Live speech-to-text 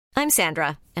I'm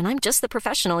Sandra, and I'm just the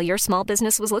professional your small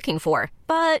business was looking for.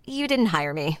 But you didn't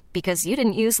hire me because you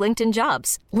didn't use LinkedIn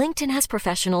Jobs. LinkedIn has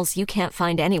professionals you can't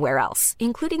find anywhere else,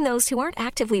 including those who aren't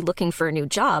actively looking for a new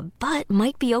job, but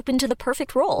might be open to the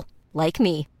perfect role, like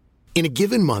me. In a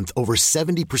given month, over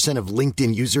 70% of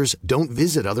LinkedIn users don't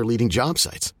visit other leading job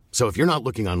sites. So if you're not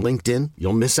looking on LinkedIn,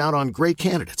 you'll miss out on great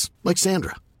candidates like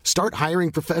Sandra. Start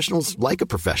hiring professionals like a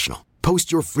professional.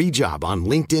 Post your free job on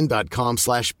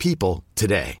linkedin.com/people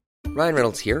today. Ryan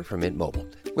Reynolds here from Mint Mobile.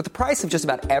 With the price of just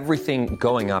about everything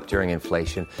going up during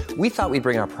inflation, we thought we'd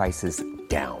bring our prices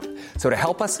down. So to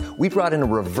help us, we brought in a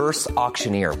reverse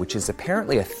auctioneer, which is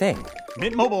apparently a thing.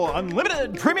 Mint Mobile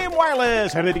Unlimited Premium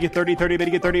Wireless. How to get 30, 30, bit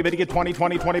to get 30, bit to get 20,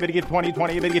 20, 20, bit to get 20,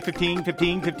 20, bit to get 15,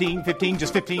 15, 15, 15,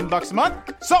 just $15 a month?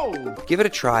 Sold! Give it a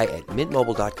try at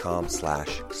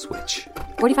mintmobile.com/switch.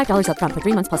 $45 up front for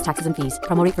 3 months plus taxes and fees.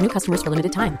 Promo rate for new customers for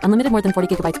limited time. Unlimited more than 40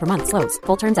 gigabytes per month. Slows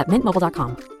full terms at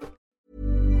mintmobile.com.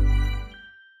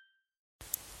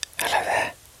 Hello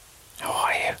there. How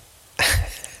are you?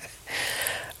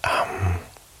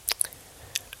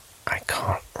 I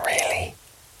can't really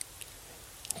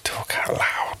talk out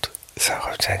loud, so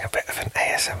I'm doing a bit of an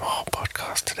ASMR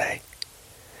podcast today.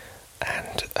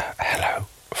 And hello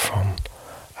from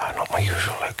not my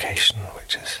usual location,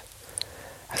 which is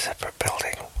a separate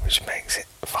building, which makes it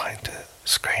fine to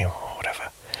scream or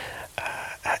whatever.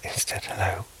 Instead,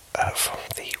 hello from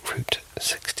the Route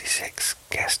 66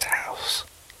 guest house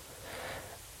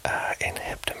in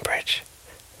Hebden Bridge.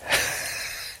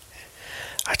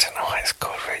 I don't know why it's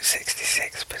called Route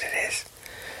 66, but it is.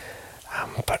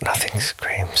 But nothing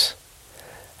screams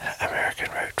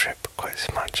American road trip quite as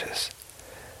much as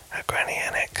Granny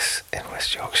Annex in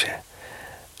West Yorkshire.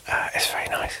 It's very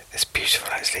nice. It's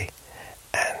beautiful, actually.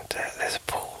 And there's a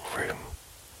pool room,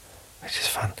 which is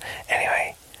fun.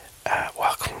 Anyway,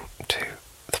 welcome to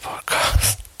the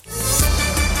podcast.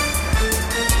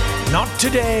 Not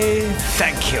today,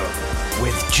 thank you,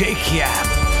 with Jake Yap.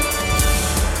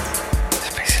 So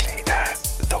basically,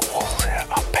 the walls here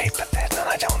are paper thin, and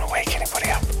I don't want to wake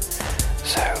anybody up.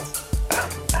 So,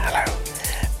 hello.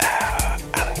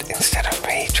 And instead of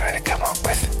me trying to come up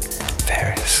with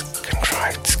various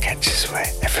contrived sketches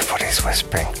where everybody's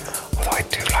whispering, although I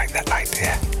do like that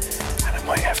idea, and I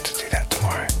might have to do that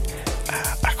tomorrow.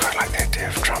 I quite like the idea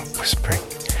of Trump whispering.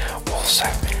 Also,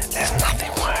 there's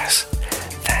nothing worse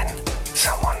than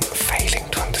someone failing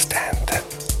to understand that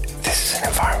this is an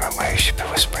environment where you should be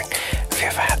whispering. Have you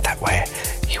ever had that where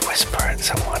you whisper at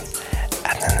someone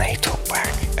and then they talk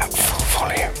back at full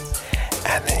volume,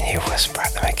 and then you whisper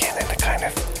at them again in a kind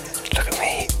of, look at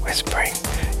me whispering,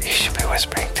 you should be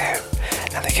whispering too,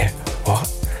 and they go, what?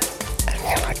 And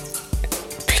you're like,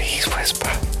 please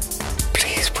whisper,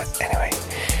 please. But anyway,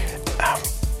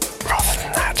 rather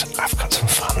than that, I've got some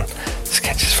fun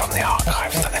sketches from the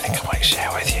archives that I think I might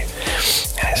share with you.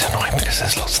 And it's annoying because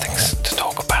there's lots of things to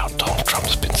talk about. Donald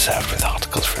Trump's been served with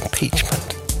articles for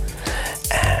impeachment,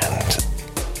 and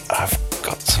I've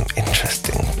got some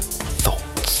interesting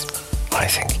thoughts, I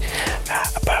think,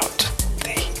 about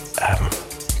the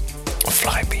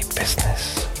Flybe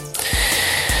business.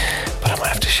 But I might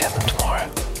have to share them tomorrow.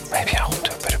 Maybe I'll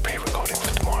do a bit of pre-recording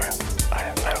for tomorrow. I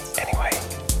don't know. Anyway,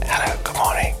 hello, good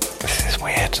morning. This is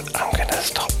weird. I'm going to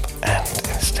stop, and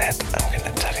instead I'm going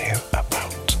to tell you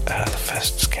about the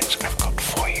first sketch I've got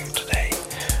for you today,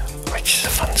 which is a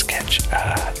fun sketch.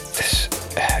 This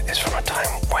is from a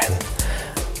time when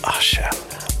Usher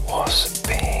was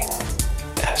being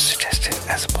suggested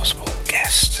as a possible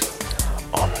guest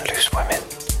on Loose Women,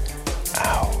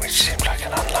 which seemed like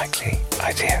an unlikely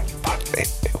idea, but it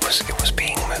was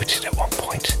being mooted at one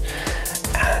point,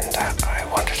 and I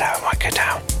wondered how it might go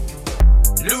down.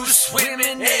 Loose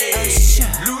women, hey,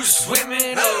 loose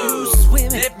women, oh,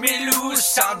 let me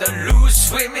loose on the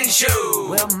Loose Women show.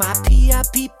 Well, my PR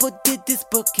people did this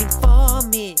booking for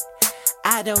me.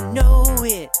 I don't know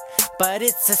it, but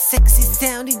it's a sexy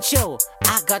sounding show.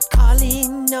 I got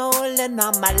Colleen Nolan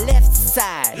on my left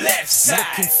side.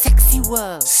 Looking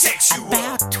sexual.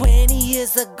 About 20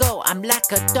 years ago, I'm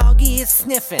like a doggy is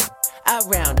sniffing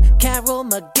around Carol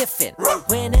McGiffin.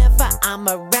 Whenever I'm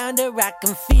around her, I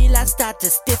can feel I start to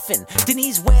stiffen.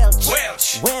 Denise Welch.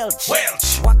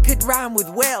 What could rhyme with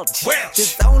Welch?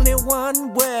 There's only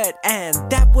one word, and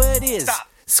that word is... Stop.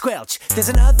 Squelch. There's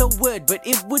another word, but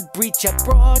it would breach a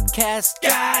broadcast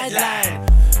guideline.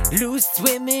 Loose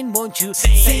women, won't you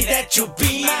say that you'll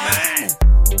be mine?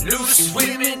 Loose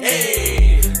women,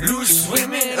 hey, loose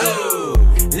women, oh,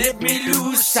 let me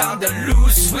loose on the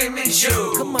Loose Women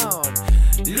show. Come on.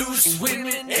 Loose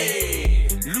women, hey,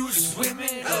 loose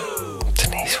women, oh.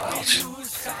 Denise Welch.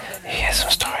 Here's some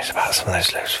stories about about some of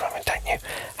those loose women, don't you?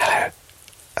 Hello.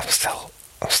 I'm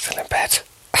still in bed.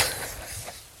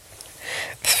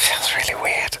 This feels really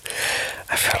weird.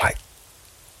 I feel like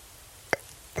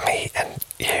me and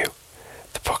you,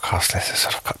 the podcast listeners,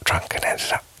 sort of got drunk and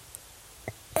ended up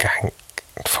going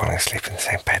and falling asleep in the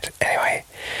same bed. Anyway,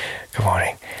 good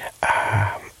morning.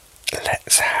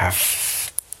 Let's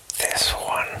have this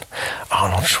one.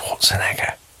 Arnold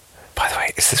Schwarzenegger. By the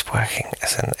way, is this working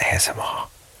as an ASMR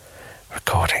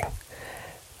recording?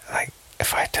 Like,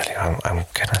 if I tell you I'm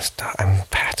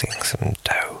patting some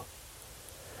dough.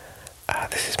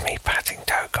 This is me patting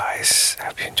dough, guys. I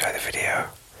hope you enjoy the video.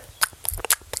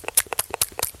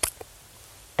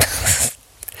 This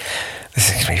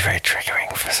is going to be very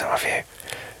triggering for some of you.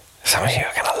 Some of you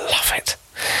are going to love it.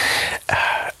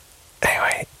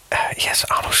 Anyway, yes,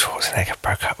 Arnold Schwarzenegger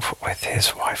broke up with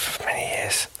his wife of many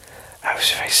years. It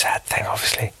was a very sad thing,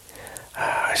 obviously.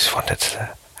 I just wondered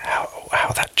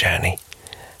how that journey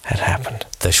had happened.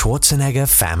 The Schwarzenegger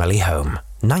Family Home,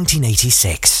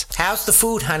 1986. How's the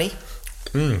food, honey?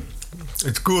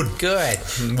 It's good. Good.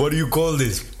 What do you call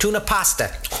this? Tuna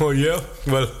pasta. Oh, yeah?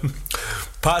 Well,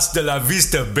 pasta la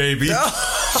vista, baby. That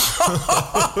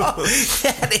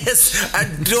is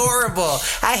adorable.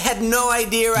 I had no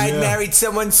idea I'd married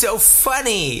someone so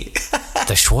funny.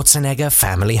 The Schwarzenegger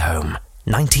Family Home,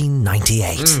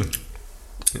 1998.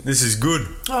 This is good.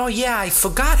 Oh, yeah, I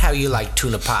forgot how you like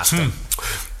tuna pasta.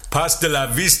 Pasta la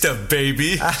vista,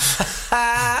 baby.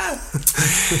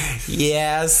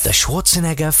 Yes. The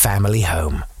Schwarzenegger Family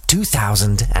Home,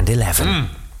 2011.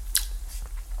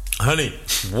 Honey.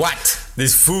 What?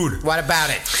 This food. What about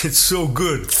it? It's so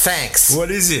good. Thanks. What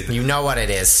is it? You know what it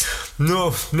is.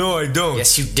 No, I don't.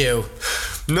 Yes, you do.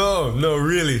 No,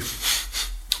 really.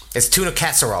 It's tuna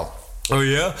casserole. Oh,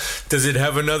 yeah? Does it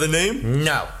have another name?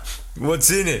 No.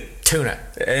 What's in it? Tuna.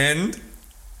 And?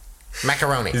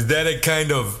 Macaroni. Is that a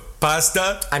kind of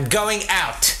pasta? I'm going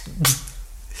out.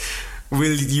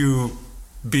 Will you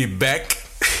be back?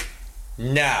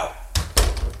 No.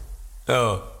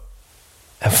 Oh.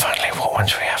 And finally, what one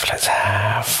should we have? Let's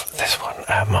have this one.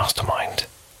 Mastermind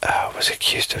was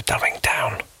accused of dumbing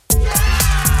down.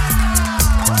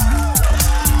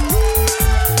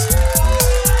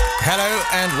 Hello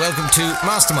and welcome to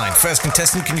Mastermind. First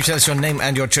contestant, can you tell us your name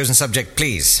and your chosen subject,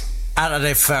 please?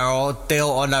 Anthony Farrell, Deal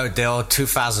or No Deal,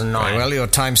 2009. Very well, your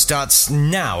time starts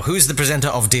now. Who's the presenter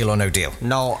of Deal or No Deal?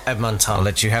 Noel Edmonton. I'll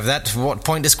let you have that. What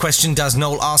pointless question does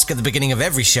Noel ask at the beginning of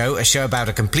every show? A show about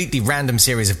a completely random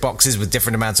series of boxes with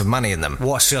different amounts of money in them.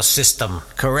 What's your system?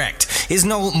 Correct. Is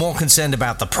Noel more concerned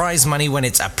about the prize money when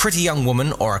it's a pretty young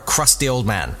woman or a crusty old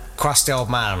man? Crusty old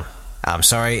man. I'm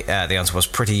sorry, the answer was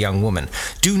pretty young woman.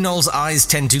 Do Noel's eyes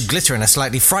tend to glitter in a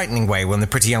slightly frightening way when the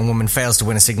pretty young woman fails to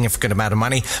win a significant amount of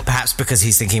money, perhaps because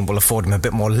he's thinking it will afford him a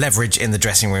bit more leverage in the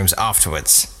dressing rooms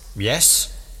afterwards?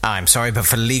 Yes. I'm sorry, but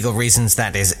for legal reasons,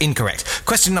 that is incorrect.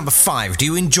 Question number 5. Do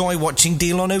you enjoy watching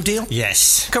Deal or No Deal?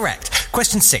 Yes. Correct.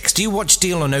 Question 6. Do you watch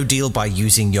Deal or No Deal by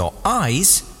using your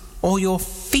eyes or your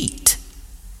feet?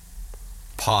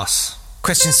 Pass.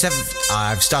 Question 7.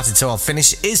 I've started, so I'll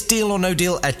finish. Is Deal or No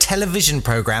Deal a television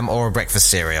programme or a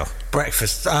breakfast cereal?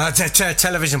 Breakfast.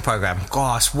 Television programme.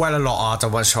 Gosh, well a lot harder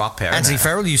once you're up here. Anthony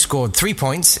Farrell, you scored 3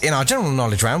 points. In our general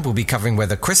knowledge round, we'll be covering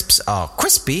whether crisps are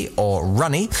crispy or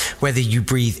runny, whether you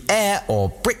breathe air or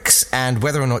bricks, and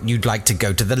whether or not you'd like to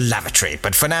go to the lavatory.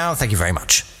 But for now, thank you very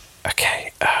much.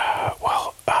 Okay,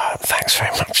 thanks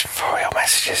very much for all your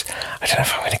messages. I don't know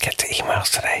if I'm going to get to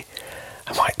emails today.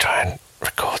 I might try and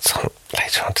record some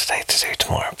later on today to do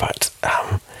tomorrow, but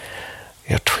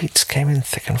your tweets came in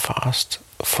thick and fast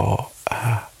for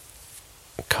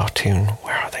cartoon,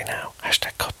 where are they now?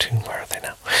 Hashtag cartoon, where are they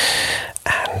now?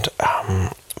 And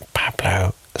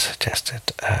Pablo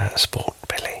suggested Sport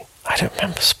Billy. I don't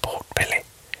remember Sport Billy.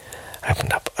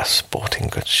 Opened up a sporting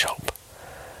goods shop.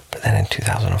 But then in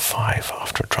 2005,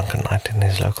 after a drunken night in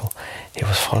his local, he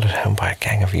was followed home by a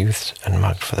gang of youths and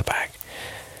mugged for the bag.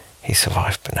 He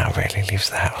survived, but now rarely leaves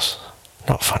the house.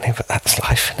 Not funny, but that's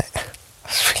life, innit?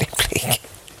 That's really bleak.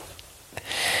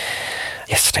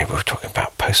 Yesterday we were talking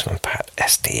about Postman Pat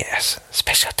SDS,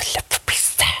 special delivery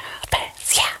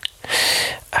service, yeah.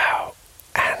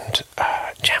 And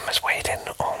Jam has weighed in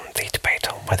on the debate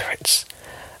on whether it's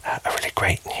a really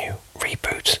great new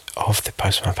reboot of the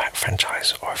Postman Pat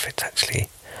franchise, or if it's actually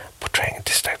portraying a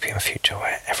dystopian future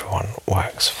where everyone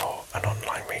works for an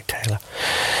online retailer.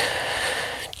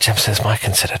 Jem says, my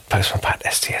considered Postman Pat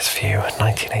SDS view,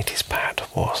 1980s Pat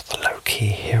was the low-key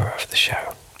hero of the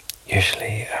show.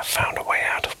 Usually found a way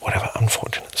out of whatever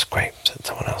unfortunate scrapes that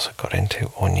someone else had got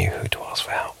into or knew who to ask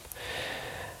for help.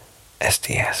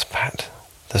 SDS Pat,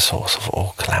 the source of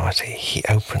all calamity reality, he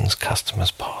opens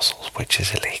customers' parcels, which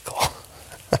is illegal.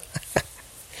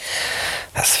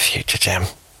 That's the future, Jem.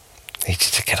 Need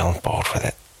you to get on board with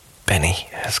it. Benny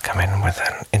has come in with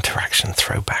an interaction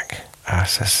throwback.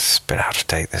 Says this is a bit out of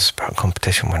date. This is about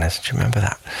competition winners. Do you remember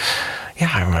that?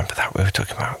 Yeah, I remember that. We were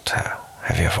talking about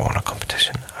have you ever won a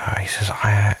competition? He says,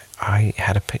 I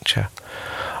had a picture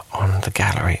on the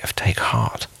gallery of Take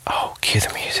Heart. Oh, cue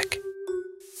the music.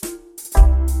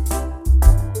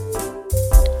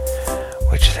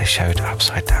 Which they showed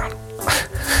upside down.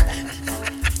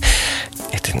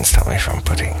 It didn't stop me from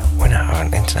putting winner of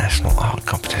an international art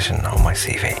competition on my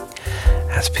CV,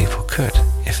 as people could,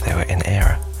 if they were in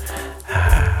error.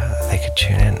 They could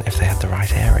tune in if they had the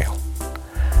right aerial.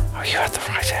 Oh, you had the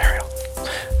right aerial.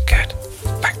 Good.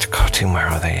 Back to cartoon. Where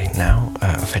are they now?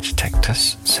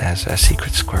 Vegetectus says a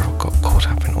secret squirrel got caught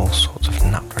up in all sorts of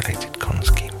nut-related con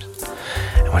schemes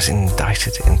and was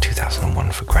indicted in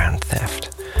 2001 for grand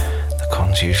theft. The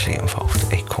cons usually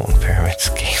involved acorn pyramid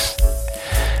schemes,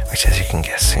 which, as you can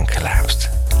guess, soon collapsed.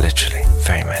 Literally,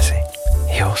 very messy.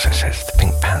 He also says the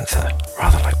Pink Panther,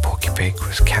 rather like Porky Pig,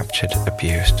 was captured,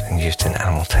 abused, and used in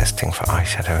animal testing for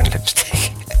eyeshadow and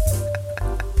lipstick.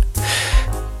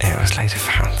 It was later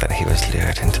found that he was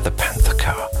lured into the Panther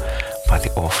car by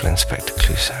the awful Inspector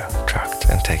Clouseau, drugged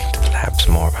and taken to the labs.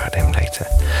 More about him later.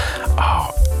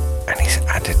 Oh, and he's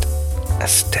added a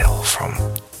still from,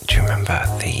 do you remember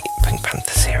the Pink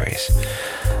Panther series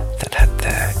that had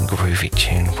the groovy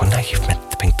tune? Well, now you've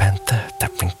met the Pink Panther,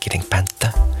 that Pink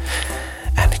Panther.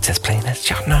 And it says plain as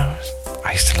your nose.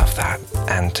 I used to love that.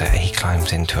 And he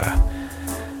climbs into a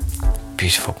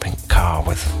beautiful pink car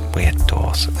with weird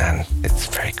doors, and it's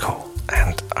very cool.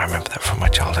 And I remember that from my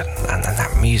childhood. And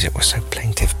that music was so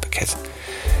plaintive because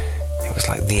it was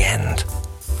like the end.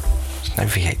 There's no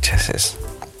VHSs.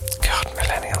 God,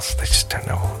 millennials, they just don't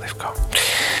know what they've got.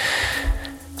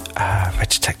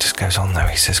 Vegetectus goes on though.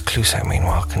 He says Clouseau,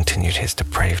 meanwhile, continued his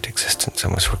depraved existence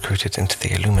and was recruited into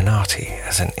the Illuminati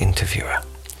as an interviewer.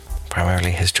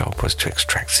 Primarily his job was to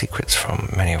extract secrets from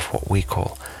many of what we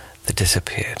call the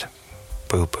disappeared.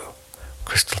 Boo Boo,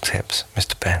 Crystal Tips,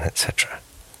 Mr. Ben, etc.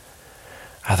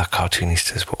 Other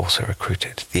cartoonistas were also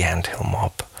recruited. The Anthill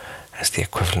Mob, as the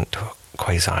equivalent to a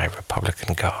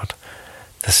quasi-Republican Guard.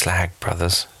 The Slag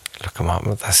Brothers, look them up,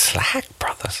 the Slag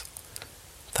Brothers,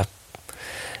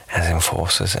 as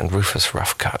enforcers, and Rufus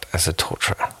Roughcut as a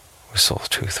torturer. We saw the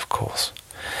truth, of course.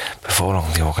 Before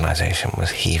long, the organisation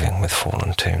was heaving with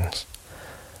fallen tunes.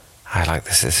 I like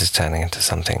this. This is turning into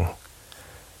something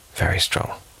very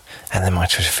strong. And then my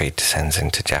Twitter feed descends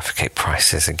into Jaffa Cake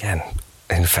prices again.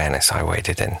 In fairness, I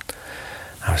waded in.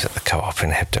 I was at the Co-op in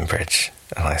Hebden Bridge,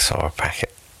 and I saw a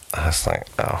packet. I was like,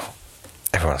 oh,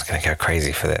 everyone's going to go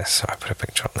crazy for this, so I put a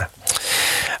picture on there.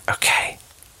 Okay,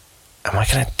 am I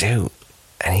going to do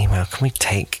an email? Can we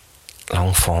take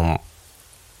long form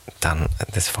done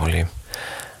at this volume?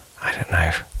 I don't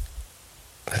know.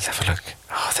 Let's have a look.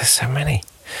 Oh, there's so many.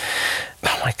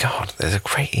 Oh my God, there's a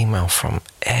great email from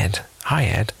Ed. Hi,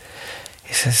 Ed.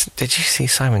 He says, did you see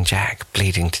Simon Jack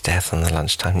bleeding to death on the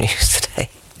lunchtime news today?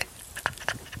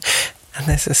 And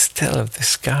there's a still of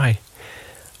this guy.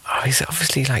 Oh, he's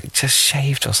obviously like just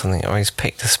shaved or something, or he's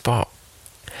picked a spot.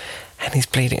 And he's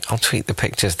bleeding. I'll tweet the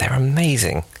pictures. They're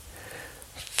amazing.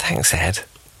 Thanks, Ed.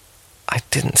 I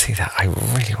didn't see that. I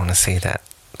really want to see that.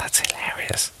 That's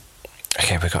hilarious.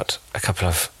 Okay, we've got a couple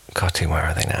of cartoon Where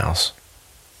Are They Nows.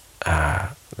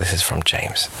 This is from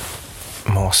James.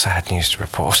 More sad news to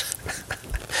report.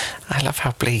 I love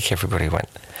how bleak everybody went.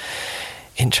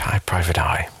 Inch High Private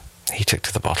Eye. He took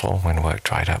to the bottle when work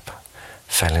dried up,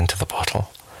 fell into the bottle,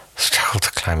 struggled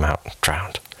to climb out and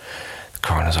drowned. The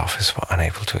coroner's office were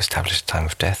unable to establish the time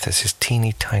of death as his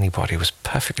teeny tiny body was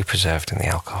perfectly preserved in the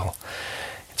alcohol.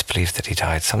 It's believed that he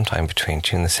died sometime between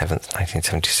June the 7th,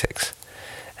 1976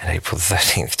 and April the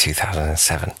 13th,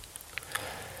 2007.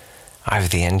 Ivor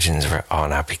the Engines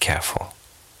now be careful.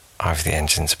 Ivor the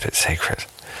Engines a bit sacred.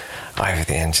 Ivor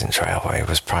the Engines Railway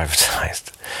was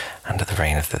privatised under the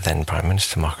reign of the then Prime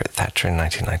Minister Margaret Thatcher in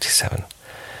 1997.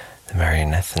 The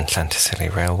Merioneth and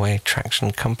Llantysilio Railway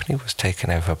Traction Company was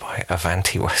taken over by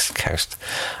Avanti West Coast.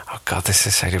 Oh God, this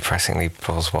is so depressingly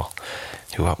plausible.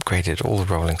 Who upgraded all the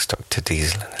rolling stock to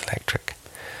diesel and electric.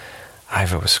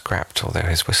 Ivor was scrapped, although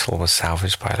his whistle was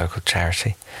salvaged by a local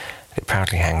charity. It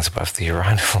proudly hangs above the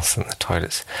urinals and the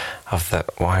toilets of the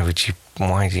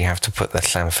why do you have to put the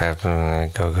Llanfair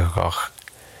go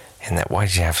in that? Why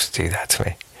did you have to do that to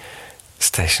me?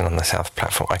 Station on the south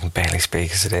platform. I can barely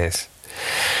speak as it is.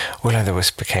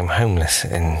 Will-o'-the-Wisp became homeless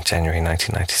in January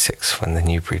 1996 when the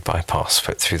Newbury bypass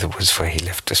swept through the woods where he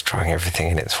lived, destroying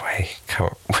everything in its way.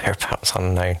 Whereabouts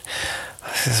unknown.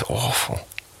 This is awful.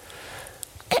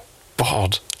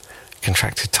 Bod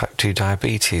contracted type 2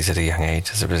 diabetes at a young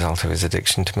age as a result of his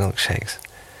addiction to milkshakes.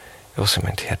 It also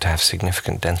meant he had to have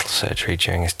significant dental surgery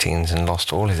during his teens and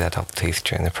lost all his adult teeth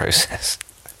during the process.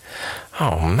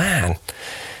 Oh, man!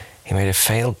 He made a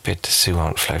failed bid to sue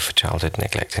Aunt Flo for childhood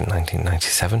neglect in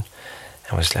 1997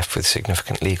 and was left with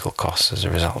significant legal costs as a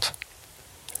result.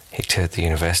 He toured the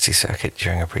university circuit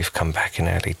during a brief comeback in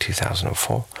early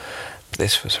 2004, but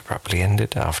this was abruptly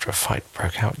ended after a fight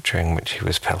broke out during which he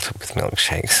was pelted with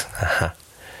milkshakes.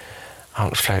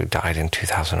 Aunt Flo died in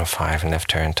 2005 and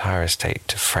left her entire estate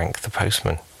to Frank the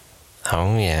postman.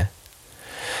 Oh, yeah.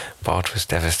 Bod was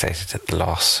devastated at the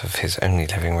loss of his only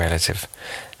living relative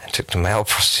and took to male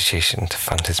prostitution to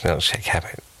fund his milkshake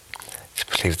habit. It's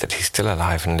believed that he's still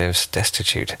alive and lives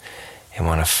destitute in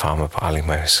one of Farmer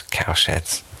Barleymo's cow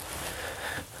sheds.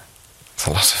 There's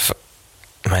a lot of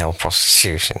male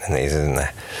prostitution in these, isn't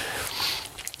there?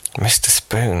 Mr.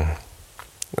 Spoon,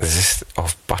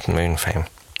 of Button Moon fame,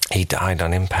 he died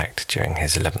on impact during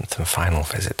his 11th and final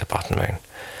visit to Button Moon.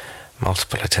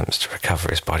 Multiple attempts to recover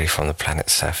his body from the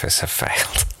planet's surface have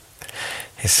failed.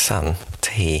 His son,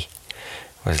 T,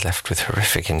 was left with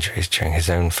horrific injuries during his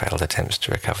own failed attempts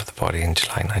to recover the body in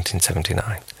July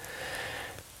 1979.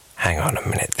 Hang on a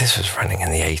minute, this was running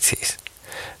in the 80s.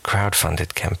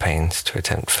 Crowd-funded campaigns to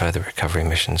attempt further recovery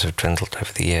missions have dwindled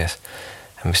over the years,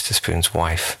 and Mr. Spoon's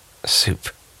wife, Soup,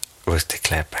 was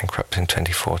declared bankrupt in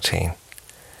 2014.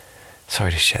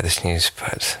 Sorry to share this news,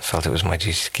 but felt it was my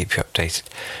duty to keep you updated.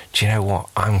 Do you know what?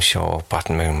 I'm sure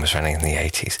Button Moon was running in the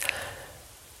 80s.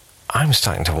 I'm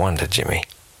starting to wonder, Jimmy.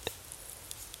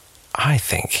 I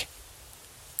think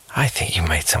you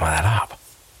made some of that up.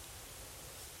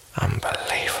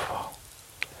 Unbelievable.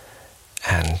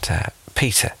 And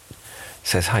Peter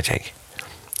says, "Hi Jake,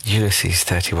 Ulysses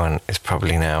 31 is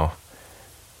probably now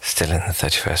still in the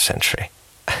 31st century.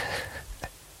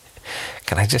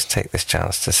 Can I just take this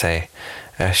chance to say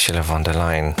Ursula von der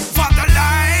Leyen? Von der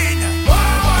Leyen! Whoa,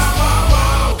 whoa,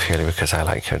 whoa, whoa. Purely because I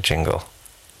like your jingle.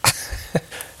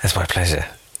 It's my pleasure.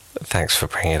 Thanks for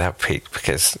bringing it up, Pete,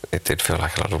 because it did feel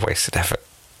like a lot of wasted effort.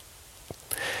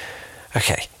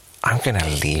 Okay, I'm going to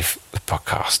leave the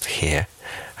podcast here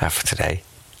for today.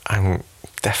 I'm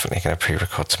definitely going to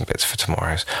pre-record some bits for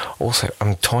tomorrow's. Also,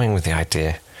 I'm toying with the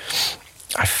idea.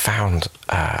 I found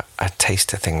a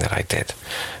taster thing that I did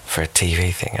for a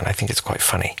TV thing, and I think it's quite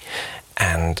funny.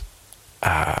 And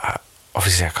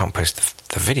obviously I can't post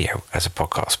the video as a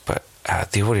podcast, but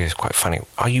the audio is quite funny.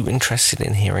 Are you interested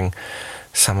in hearing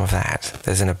some of that?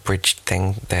 There's an abridged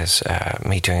thing. There's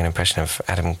me doing an impression of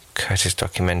Adam Curtis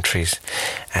documentaries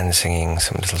and singing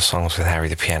some little songs with Harry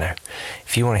the Piano.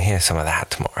 If you want to hear some of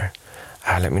that tomorrow,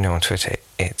 let me know on Twitter.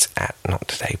 It's at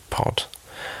NotTodayPod.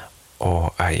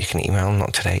 Or you can email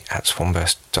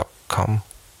nottoday@swanburst.com.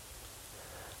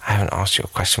 I haven't asked you a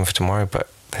question for tomorrow, but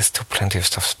there's still plenty of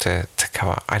stuff to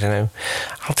cover. I don't know.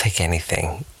 I'll take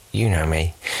anything. You know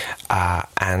me.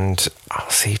 And I'll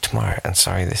see you tomorrow. And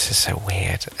sorry, this is so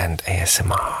weird and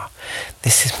ASMR.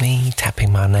 This is me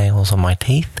tapping my nails on my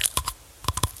teeth.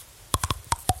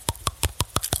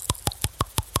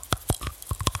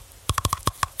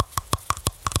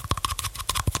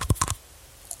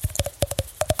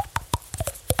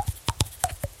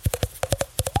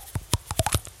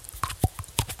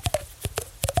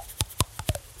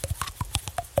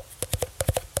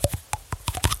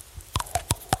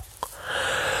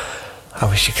 I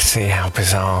wish you could see how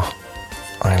bizarre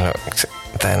I looked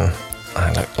then.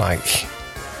 I looked like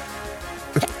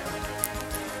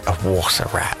a water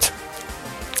rat.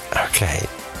 Okay,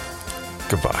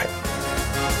 goodbye.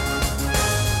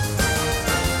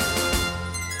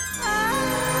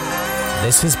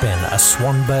 This has been a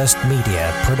Swanburst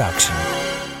Media production.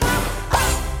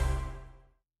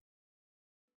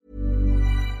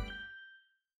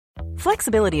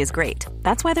 Flexibility is great.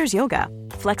 That's why there's yoga.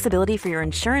 Flexibility for your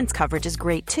insurance coverage is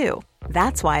great too.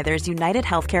 That's why there's United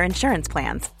Healthcare Insurance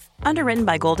Plans. Underwritten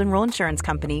by Golden Rule Insurance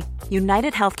Company,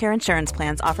 United Healthcare Insurance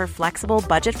Plans offer flexible,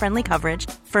 budget-friendly coverage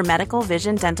for medical,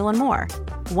 vision, dental, and more.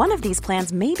 One of these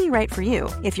plans may be right for you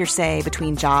if you're, say,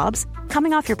 between jobs,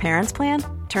 coming off your parents' plan,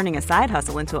 turning a side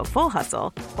hustle into a full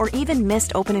hustle, or even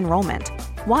missed open enrollment.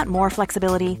 Want more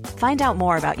flexibility? Find out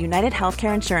more about United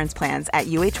Healthcare Insurance Plans at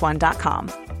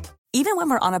uh1.com. Even when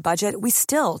we're on a budget, we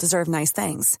still deserve nice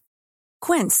things.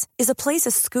 Quince is a place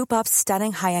to scoop up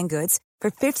stunning high-end goods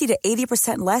for 50 to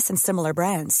 80% less than similar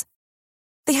brands.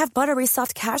 They have buttery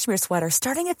soft cashmere sweaters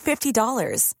starting at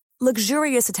 $50,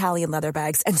 luxurious Italian leather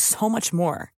bags, and so much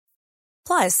more.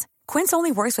 Plus, Quince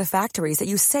only works with factories that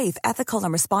use safe, ethical,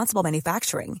 and responsible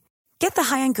manufacturing. Get the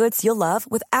high-end goods you'll love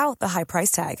without the high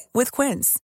price tag with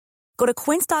Quince. Go to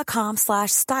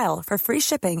quince.com/style for free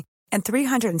shipping and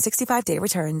 365-day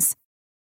returns.